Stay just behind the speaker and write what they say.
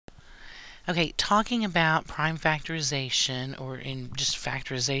Okay, talking about prime factorization or in just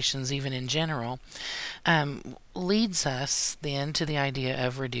factorizations even in general, leads us then to the idea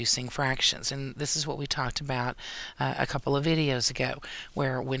of reducing fractions. And this is what we talked about a couple of videos ago,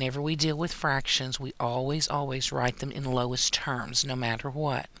 where whenever we deal with fractions, we always write them in lowest terms, no matter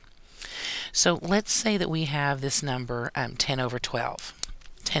what. So let's say that we have this number 10 over 12,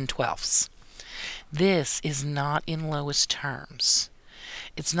 10 twelfths. This is not in lowest terms.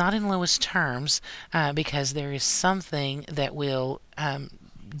 It's not in lowest terms because there is something that will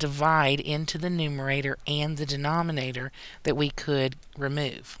divide into the numerator and the denominator that we could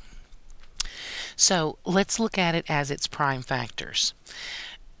remove. So let's look at it as its prime factors.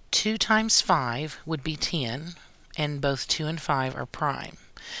 2 times 5 would be 10, and both 2 and 5 are prime,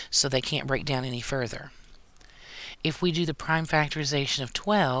 so they can't break down any further. If we do the prime factorization of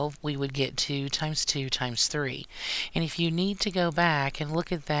 12, we would get 2 times 2 times 3. And if you need to go back and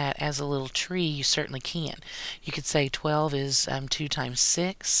look at that as a little tree, you certainly can. You could say 12 is 2 times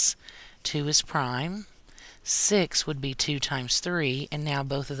 6, 2 is prime, 6 would be 2 times 3, and now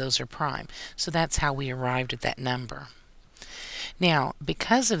both of those are prime. So that's how we arrived at that number. Now,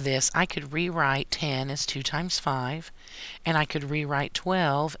 because of this, I could rewrite 10 as 2 times 5, and I could rewrite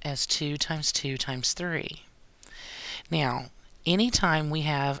 12 as 2 times 2 times 3. Now, anytime we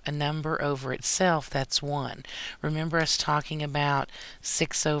have a number over itself, that's 1. Remember us talking about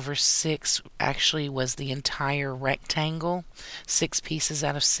 6 over 6 actually was the entire rectangle, 6 pieces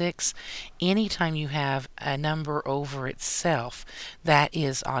out of 6. Anytime you have a number over itself, that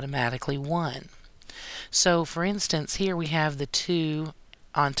is automatically 1. So, for instance, here we have the 2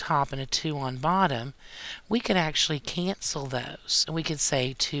 on top and a 2 on bottom. We could actually cancel those. We could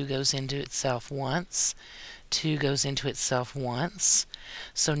say 2 goes into itself once, 2 goes into itself once.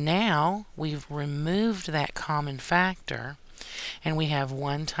 So now we've removed that common factor, and we have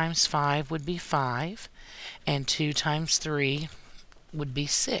 1 times 5 would be 5, and 2 times 3 would be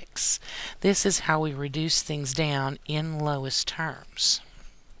 6. This is how we reduce things down in lowest terms.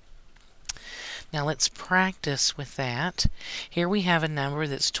 Now let's practice with that. Here we have a number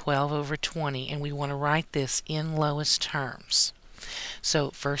that's 12 over 20, and we want to write this in lowest terms.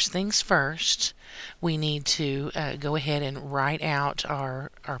 So first things first, we need to go ahead and write out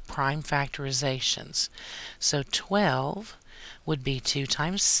our prime factorizations. So 12 would be 2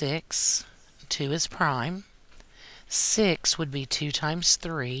 times 6, 2 is prime. 6 would be 2 times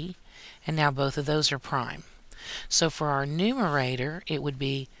 3, and now both of those are prime. So for our numerator, it would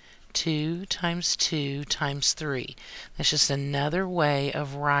be 2 times 2 times 3. That's just another way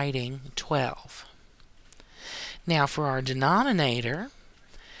of writing 12. Now for our denominator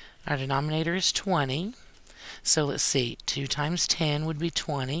is 20. So let's see, 2 times 10 would be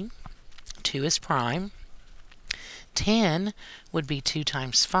 20. 2 is prime. 10 would be 2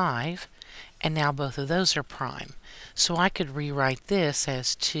 times 5, and now both of those are prime. So I could rewrite this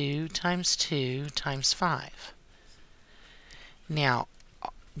as 2 times 2 times 5. Now,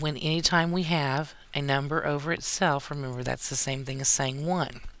 anytime we have a number over itself, remember that's the same thing as saying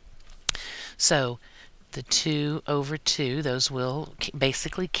 1. So the 2 over 2, those will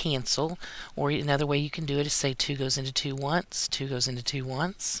basically cancel, or another way you can do it is say 2 goes into 2 once, 2 goes into 2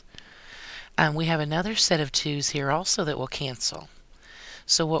 once. We have another set of 2's here also that will cancel.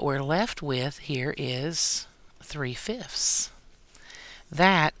 So what we're left with here is 3/5.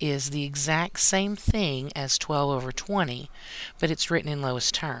 That is the exact same thing as 12 over 20, but it's written in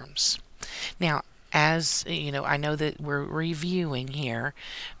lowest terms. Now, as you know, I know that we're reviewing here,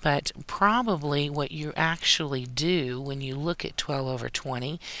 but probably what you actually do when you look at 12 over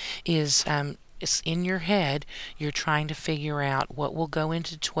 20 is it's in your head, you're trying to figure out what will go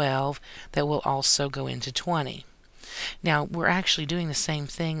into 12 that will also go into 20. Now, we're actually doing the same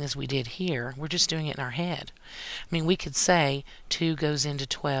thing as we did here. We're just doing it in our head. I mean, we could say 2 goes into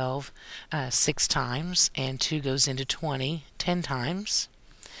 12 6 times, and 2 goes into 20 10 times.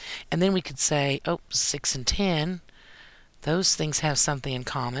 And then we could say, 6 and 10, those things have something in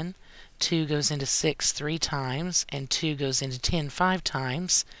common. 2 goes into 6 3 times, and 2 goes into 10 5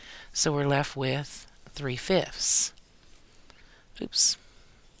 times. So we're left with 3/5. Oops.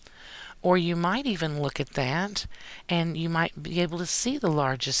 Or you might even look at that and you might be able to see the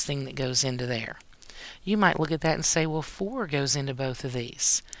largest thing that goes into there. You might look at that and say, well, 4 goes into both of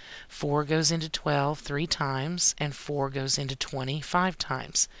these. 4 goes into 12 3 times, and 4 goes into 20 5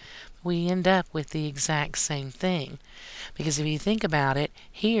 times. We end up with the exact same thing. Because if you think about it,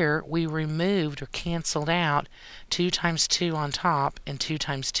 here we removed or canceled out 2 times 2 on top and 2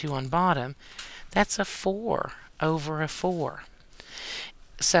 times 2 on bottom. That's a 4 over a 4.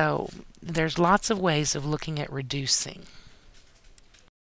 So there's lots of ways of looking at reducing.